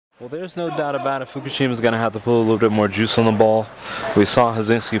Well, there's no doubt about it. Fukushima's going to have to put a little bit more juice on the ball. We saw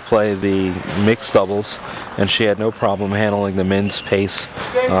Hazinski play the mixed doubles, and she had no problem handling the men's pace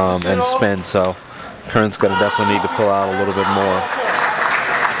and spin. So Karin's going to definitely need to pull out a little bit more.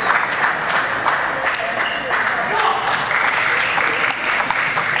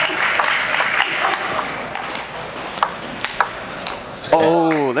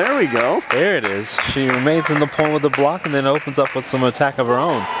 Oh, there we go. There it is. She remains in the point with the block and then opens up with some attack of her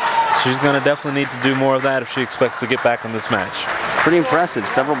own. She's going to definitely need to do more of that if she expects to get back in this match. Pretty impressive.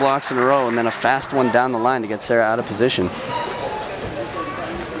 Several blocks in a row and then a fast one down the line to get Sara out of position.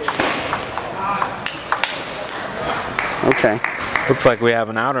 Okay. Looks like we have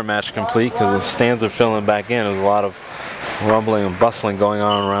an outer match complete because the stands are filling back in. There's a lot of rumbling and bustling going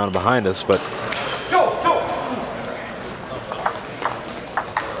on around behind us, but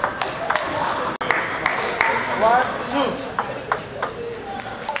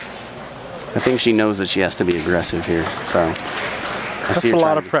I think she knows that she has to be aggressive here, so that's a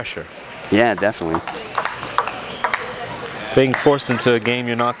lot of pressure. Yeah, definitely. Being forced into a game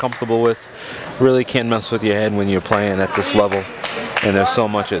you're not comfortable with really can mess with your head when you're playing at this level, and there's so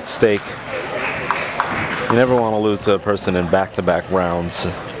much at stake. You never want to lose to a person in back-to-back rounds.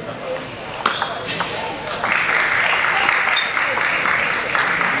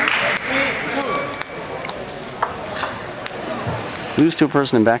 Lose to a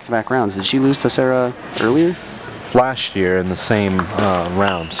person in back-to-back rounds. Did she lose to Sara earlier? Last year in the same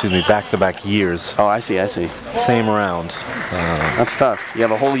round, excuse me, back-to-back years. Oh, I see, I see. Same round. That's tough. You have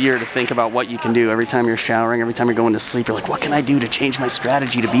a whole year to think about what you can do. Every time you're showering, every time you're going to sleep, you're like, what can I do to change my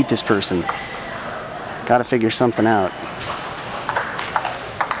strategy to beat this person? Got to figure something out.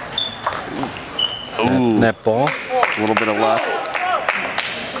 Ooh. Net ball. A little bit of luck.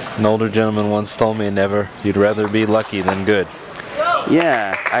 An older gentleman once told me you'd rather be lucky than good.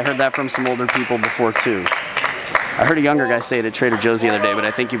 Yeah, I heard that from some older people before too. I heard a younger guy say it at Trader Joe's the other day, but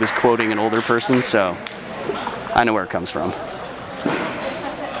I think he was quoting an older person, so I know where it comes from.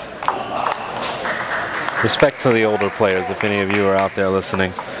 Respect to the older players, if any of you are out there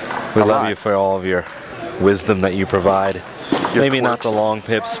listening. We love you for all of your wisdom that you provide. Maybe not the long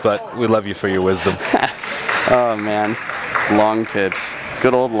pips, but we love you for your wisdom. Oh man, long pips.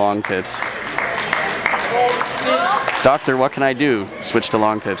 Good old long pips. Doctor, what can I do? Switch to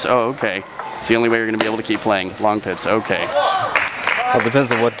long pips. Oh, okay. It's the only way you're going to be able to keep playing. Long pips, okay. Well, it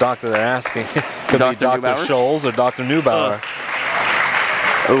depends on what doctor they're asking. Could be Dr. Scholes or Dr. Neubauer.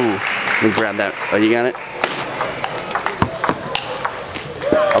 Oh, let me grab that. Oh, you got it?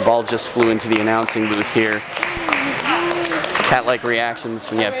 A ball just flew into the announcing booth here. Cat-like reactions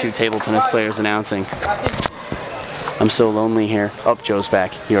when you have two table tennis players announcing. I'm so lonely here. Oh, Joe's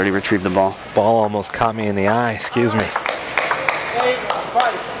back. He already retrieved the ball. Ball almost caught me in the eye. Excuse me.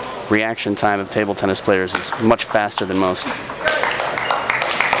 Reaction time of table tennis players is much faster than most.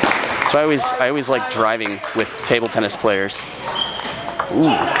 So I always like driving with table tennis players. Ooh.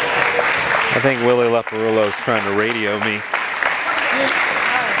 I think Willie Leporullo is trying to radio me.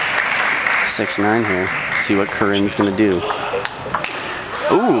 6-9 here. Let's see what Karin's going to do.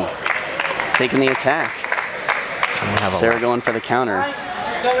 Ooh. Taking the attack. Sara going for the counter.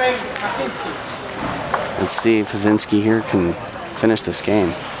 Let's see if Hazinski here can finish this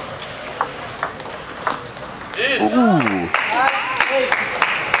game. Ooh.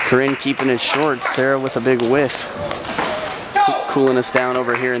 Karin keeping it short. Sara with a big whiff. Cooling us down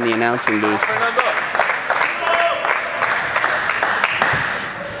over here in the announcing booth.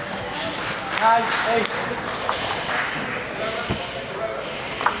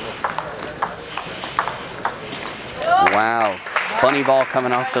 Wow, funny ball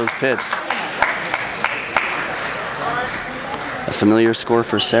coming off those pips. A familiar score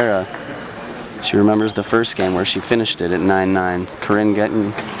for Sara. She remembers the first game where she finished it at 9-9. Karin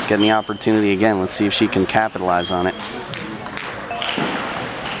getting the opportunity again. Let's see if she can capitalize on it.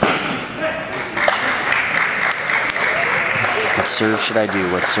 What serve should I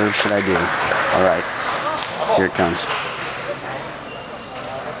do? What serve should I do? All right, here it comes.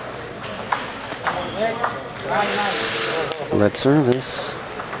 Let's service.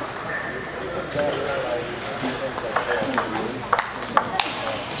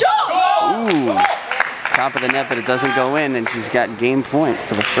 Ooh, top of the net, but it doesn't go in, and she's got game point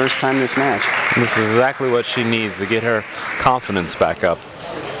for the first time this match. This is exactly what she needs to get her confidence back up.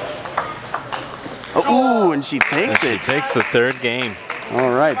 Oh, ooh, and she takes it. She takes the third game.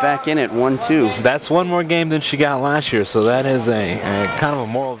 All right, back in it, 1-2. That's one more game than she got last year, so that is a kind of a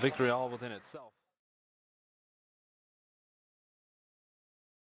moral victory all within itself.